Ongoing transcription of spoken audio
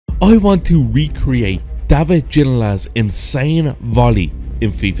I want to recreate Ginola'S insane volley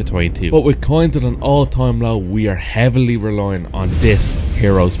in FIFA 22, but with coins at an all-time low, we are heavily relying on this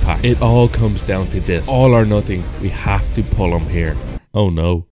heroes pack. It all comes down to this, all or nothing. We have to pull him here. Oh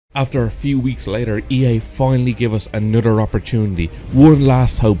no. After a few weeks later, EA finally give us another opportunity, one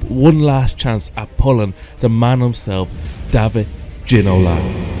last hope, one last chance at pulling the man himself,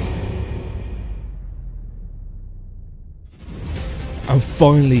 Ginola'. And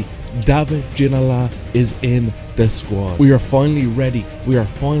finally, Ginola' is in the squad. We are finally ready, we are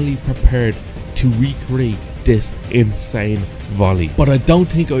finally prepared to recreate this insane volley. But I don't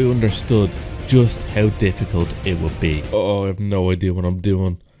think I understood just how difficult it would be. Oh, I have no idea what I'm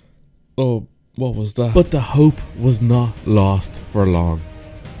doing. Oh, what was that? But the hope was not lost for long.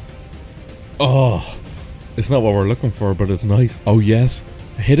 Oh, it's not what we're looking for, but it's nice. Oh yes,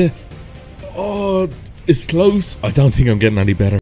 hit it. Oh, it's close. I don't think I'm getting any better.